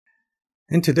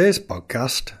In today's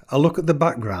podcast, I'll look at the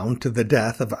background to the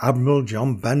death of Admiral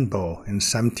John Benbow in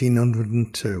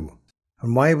 1702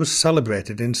 and why he was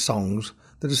celebrated in songs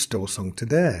that are still sung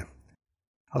today.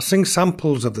 I'll sing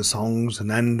samples of the songs and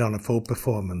end on a full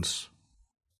performance.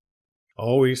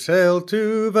 Oh, we sailed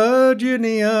to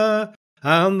Virginia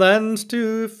and thence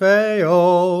to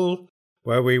Fayal,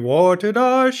 where we watered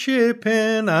our ship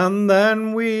in and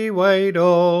then we weighed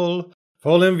all,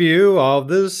 full in view of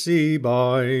the sea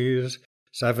boys.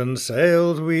 7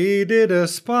 sails we did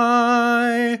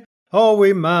espy, oh,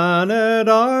 we manned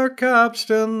our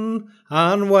capstan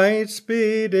and weighed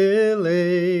speedily.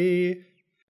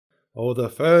 Oh, the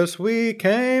first we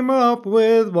came up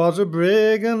with was a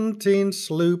brigantine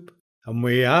sloop, and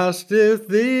we asked if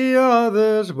the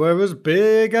others were as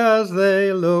big as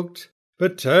they looked,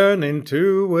 but turning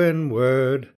to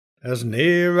windward, as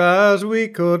near as we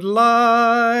could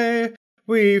lie,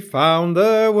 we found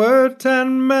there were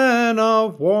 10 men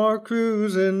of war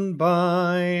cruising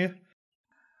by.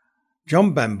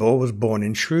 John Benbow was born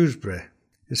in Shrewsbury.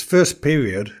 His first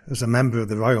period as a member of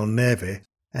the Royal Navy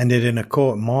ended in a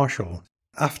court-martial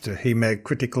after he made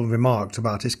critical remarks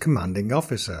about his commanding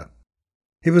officer.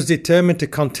 He was determined to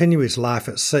continue his life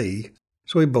at sea,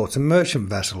 so he bought a merchant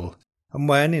vessel, and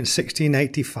when in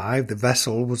 1685 the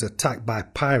vessel was attacked by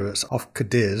pirates off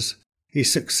Cadiz, he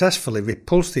successfully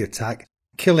repulsed the attack,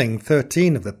 killing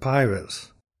 13 of the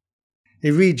pirates. He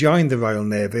rejoined the Royal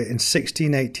Navy in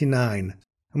 1689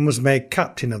 and was made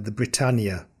captain of the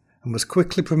Britannia and was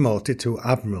quickly promoted to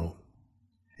admiral.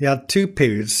 He had 2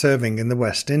 periods serving in the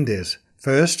West Indies,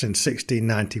 first in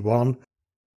 1691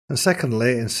 and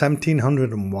secondly in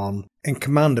 1701 in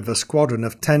command of a squadron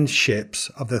of 10 ships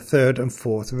of the 3rd and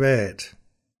 4th rate.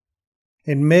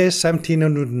 In May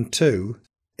 1702,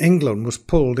 England was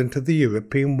pulled into the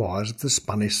European Wars of the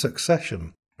Spanish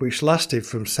Succession, which lasted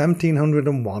from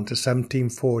 1701 to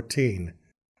 1714,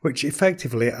 which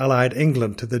effectively allied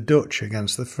England to the Dutch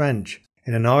against the French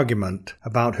in an argument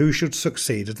about who should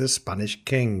succeed as the Spanish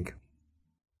king.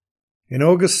 In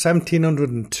August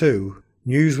 1702,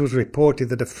 news was reported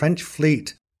that a French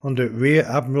fleet under Rear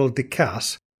Admiral de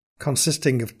Casse,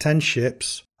 consisting of 10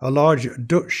 ships, a large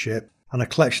Dutch ship, and a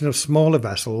collection of smaller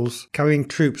vessels carrying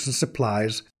troops and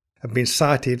supplies had been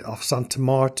sighted off Santa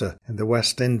Marta in the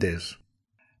West Indies.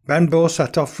 Benbow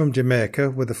set off from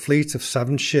Jamaica with a fleet of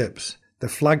 7 ships. The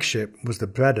flagship was the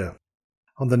Breda.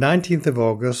 On the 19th of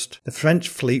August, the French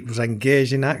fleet was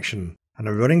engaged in action, and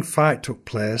a running fight took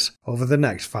place over the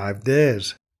next 5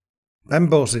 days.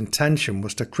 Benbow's intention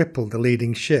was to cripple the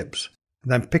leading ships,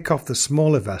 and then pick off the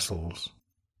smaller vessels.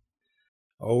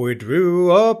 Oh, we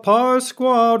drew up our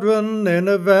squadron in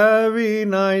a very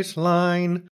nice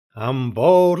line, and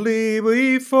boldly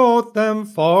we fought them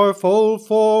for full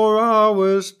 4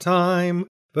 hours' time.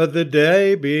 But the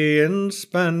day being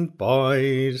spent,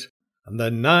 boys, and the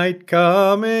night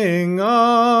coming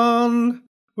on,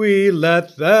 we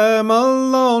let them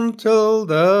alone till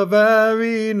the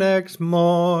very next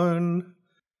morn.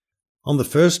 On the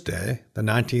first day, the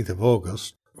 19th of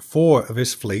August, 4 of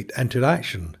his fleet entered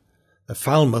action, the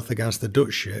Falmouth against the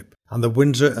Dutch ship, and the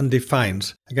Windsor and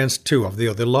Defiance against 2 of the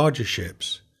other larger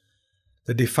ships.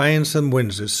 The Defiance and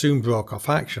Windsor soon broke off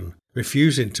action,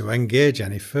 refusing to engage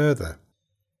any further.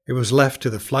 It was left to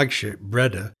the flagship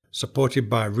Breda, supported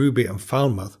by Ruby and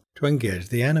Falmouth, to engage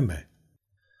the enemy.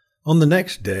 On the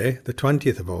next day, the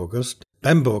 20th of August,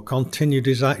 Benbow continued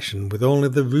his action with only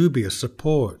the Ruby as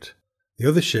support. The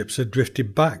other ships had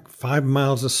drifted back 5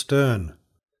 miles astern.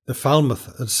 The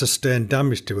Falmouth had sustained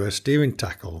damage to her steering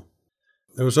tackle.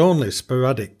 There was only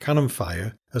sporadic cannon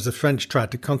fire as the French tried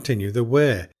to continue the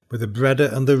way, with the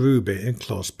Breda and the Ruby in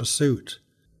close pursuit.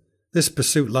 This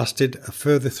pursuit lasted a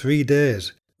further 3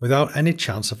 days, without any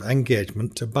chance of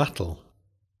engagement to battle.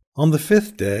 On the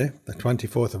 5th day, the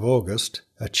 24th of August,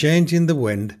 a change in the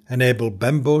wind enabled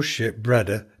Benbow's ship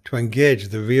Breda to engage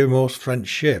the rearmost French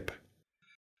ship.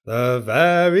 The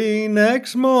very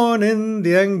next morning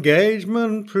the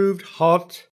engagement proved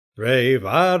hot. Brave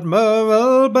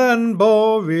Admiral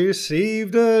Benbow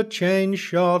received a chain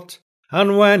shot,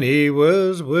 and when he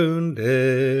was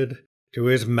wounded, to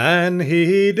his men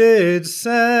he did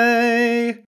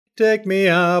say, "Take me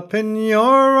up in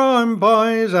your arm,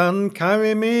 boys, and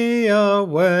carry me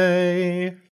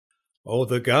away." Oh,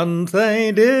 the guns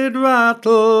they did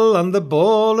rattle, and the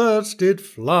bullets did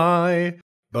fly,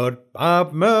 but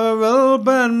Admiral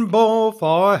Benbow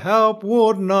for help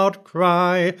would not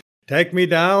cry. "Take me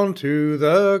down to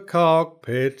the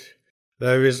cockpit,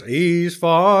 there is ease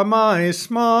for my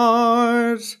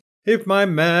smarts. If my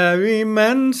merry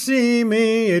men see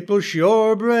me, it will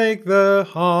sure break their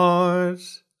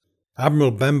hearts."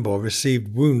 Admiral Benbow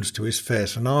received wounds to his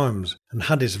face and arms and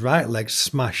had his right leg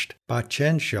smashed by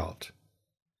chain shot.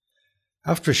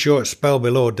 After a short spell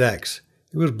below decks,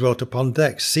 he was brought up on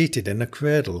deck seated in a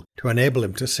cradle to enable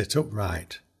him to sit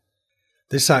upright.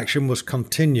 This action was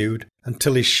continued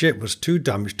until his ship was too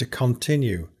damaged to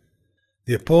continue.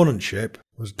 The opponent's ship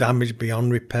was damaged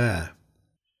beyond repair.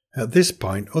 At this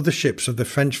point, other ships of the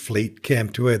French fleet came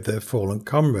to aid their fallen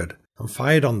comrade and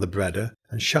fired on the Breda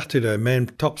and shattered her main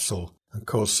topsail and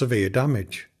caused severe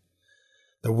damage.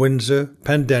 The Windsor,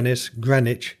 Pendennis,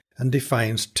 Greenwich and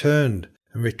Defiance turned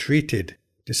and retreated,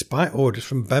 despite orders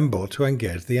from Benbow to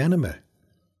engage the enemy.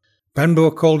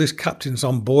 Benbow called his captains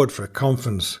on board for a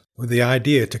conference with the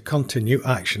idea to continue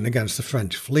action against the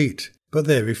French fleet, but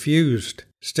they refused,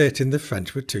 stating the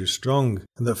French were too strong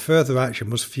and that further action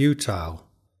was futile.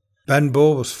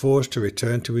 Benbow was forced to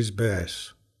return to his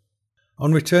base.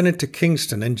 On returning to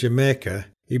Kingston in Jamaica,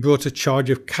 he brought a charge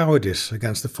of cowardice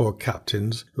against the 4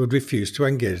 captains who had refused to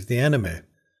engage the enemy.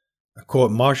 A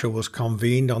court-martial was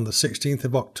convened on the 16th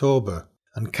of October,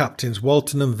 and Captains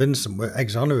Walton and Vincent were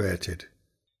exonerated.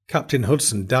 Captain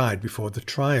Hudson died before the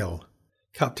trial.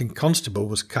 Captain Constable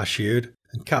was cashiered,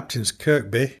 and Captains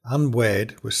Kirkby and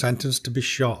Wade were sentenced to be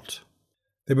shot.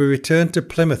 They were returned to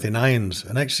Plymouth in irons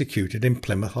and executed in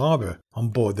Plymouth Harbour on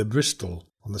board the Bristol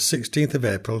on the 16th of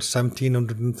April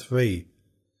 1703.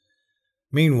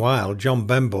 Meanwhile, John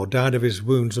Benbow died of his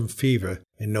wounds and fever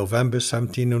in November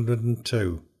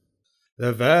 1702.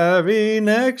 The very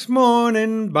next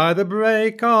morning, by the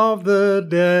break of the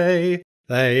day,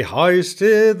 they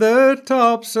hoisted the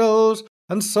topsails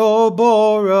and so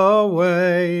bore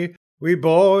away. We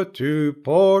bore to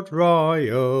Port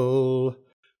Royal,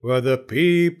 where the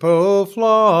people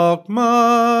flocked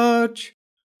much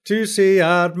to see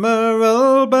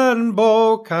Admiral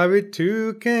Benbow carried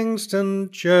to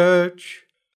Kingston Church.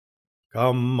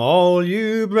 Come all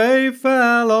you brave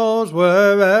fellows,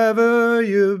 wherever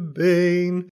you've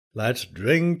been, let's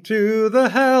drink to the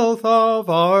health of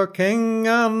our King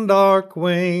and our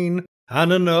Queen,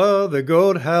 and another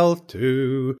good health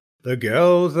to the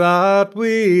girls that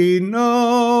we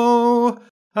know,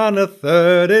 and a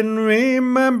third in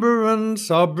remembrance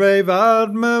of brave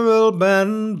Admiral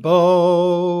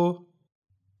Benbow.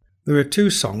 There are 2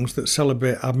 songs that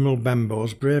celebrate Admiral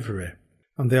Benbow's bravery,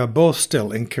 and they are both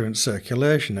still in current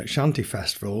circulation at shanty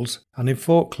festivals and in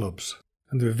folk clubs,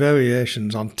 and there are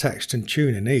variations on text and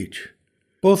tune in each.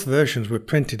 Both versions were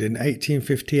printed in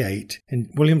 1858 in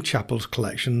William Chappell's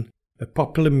collection, The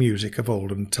Popular Music of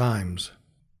Olden Times.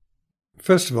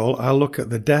 First of all, I'll look at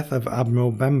the death of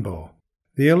Admiral Benbow.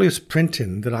 The earliest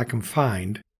printing that I can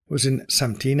find was in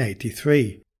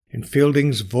 1783, in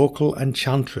Fielding's Vocal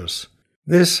Enchantress.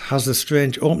 This has the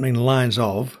strange opening lines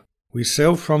of, "We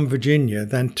sailed from Virginia,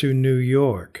 then to New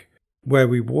York, where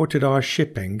we watered our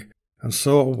shipping, and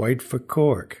so weighed for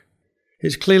Cork."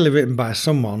 It's clearly written by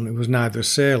someone who was neither a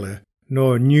sailor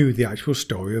nor knew the actual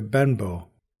story of Benbow.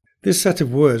 This set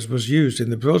of words was used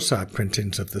in the broadside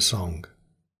printings of the song.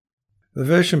 The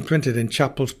version printed in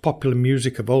Chappell's Popular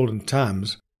Music of Olden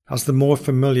Times has the more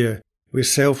familiar "We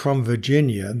sailed from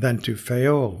Virginia, then to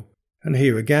Fayal," and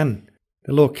here again,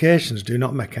 the locations do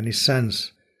not make any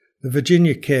sense. The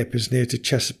Virginia Cape is near to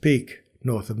Chesapeake,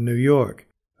 north of New York,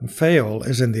 and Fayal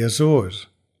is in the Azores.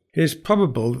 It is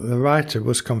probable that the writer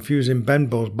was confusing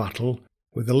Benbow's battle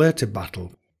with the later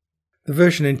battle. The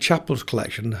version in Chappell's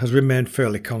collection has remained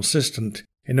fairly consistent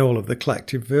in all of the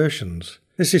collected versions.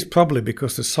 This is probably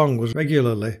because the song was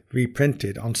regularly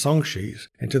reprinted on song sheets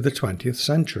into the 20th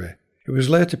century. It was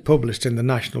later published in the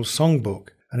National Songbook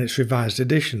and its revised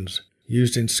editions,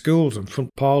 used in schools and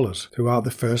front parlours throughout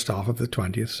the first half of the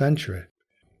 20th century.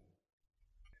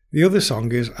 The other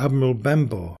song is Admiral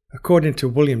Benbow. According to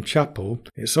William Chappell,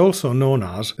 it's also known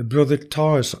as the Brother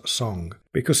Tar's song,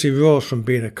 because he rose from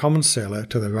being a common sailor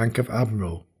to the rank of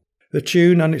admiral. The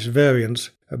tune and its variants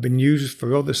have been used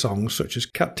for other songs such as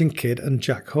Captain Kidd and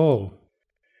Jack Hall.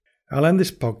 I'll end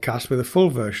this podcast with a full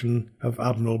version of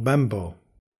Admiral Benbow.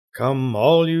 Come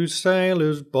all you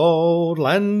sailors bold,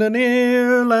 lend an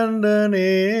ear, lend an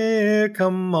ear.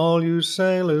 Come all you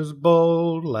sailors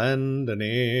bold, lend an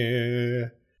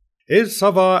ear. It's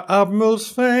of our Admiral's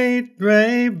fate,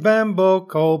 brave Benbow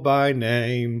called by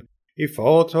name. He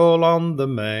fought all on the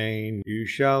main, you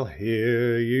shall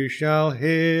hear, you shall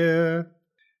hear.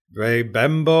 Brave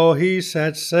Benbow he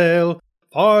set sail,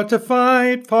 for to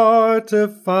fight, for to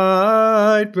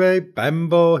fight. Brave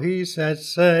Benbow he set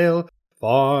sail,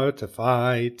 for to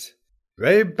fight.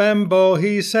 Brave Benbow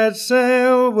he set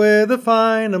sail with a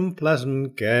fine and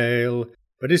pleasant gale,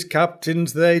 but his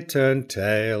captains they turned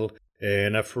tail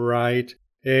in a fright,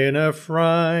 in a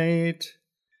fright.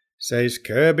 Says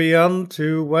Kirby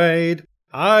unto Wade,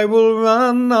 I will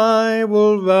run,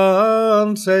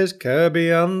 says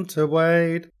Kirby unto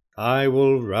Wade, I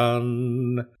will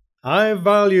run. I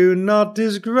value not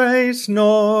disgrace,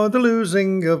 nor the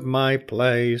losing of my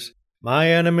place.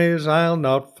 My enemies I'll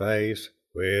not face,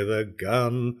 with a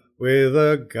gun, with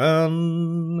a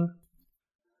gun.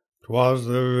 'Twas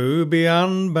the Ruby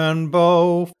and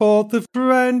Benbow, fought the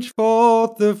French,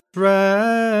 'twas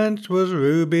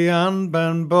Ruby and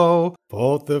Benbow,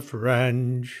 fought the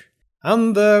French.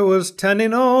 And there was 10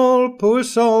 in all, poor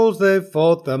souls, they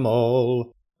fought them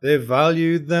all, they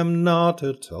valued them not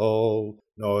at all,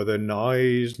 nor the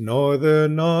noise, nor the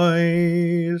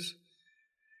noise.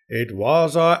 It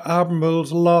was our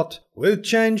Admiral's lot, with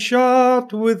chain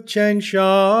shot,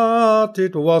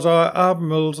 it was our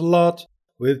Admiral's lot,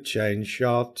 with chain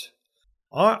shot.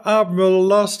 Our Admiral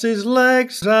lost his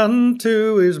legs, and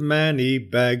to his men he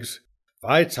begs.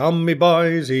 Fight on, me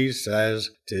boys, he says,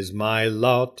 'tis my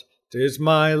lot, 'tis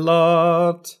my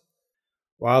lot.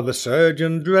 While the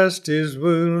surgeon dressed his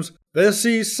wounds, this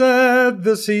he said,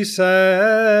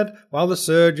 while the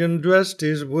surgeon dressed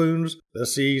his wounds,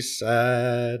 this he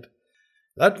said,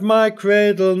 let my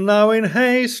cradle now in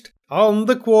haste on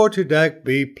the quarter-deck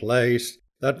be placed,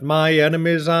 that my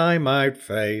enemies I might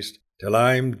face, till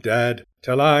I'm dead,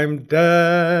 till I'm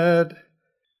dead.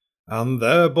 And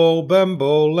there bold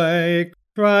Benbow lay,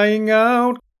 crying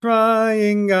out,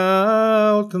 and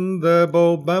there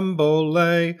bold Benbow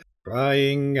lay,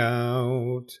 crying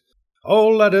out. Oh,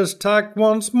 let us tack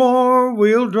once more,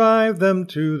 we'll drive them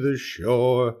to the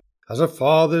shore, as our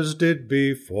fathers did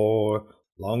before,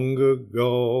 long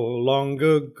ago, long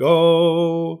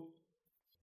ago.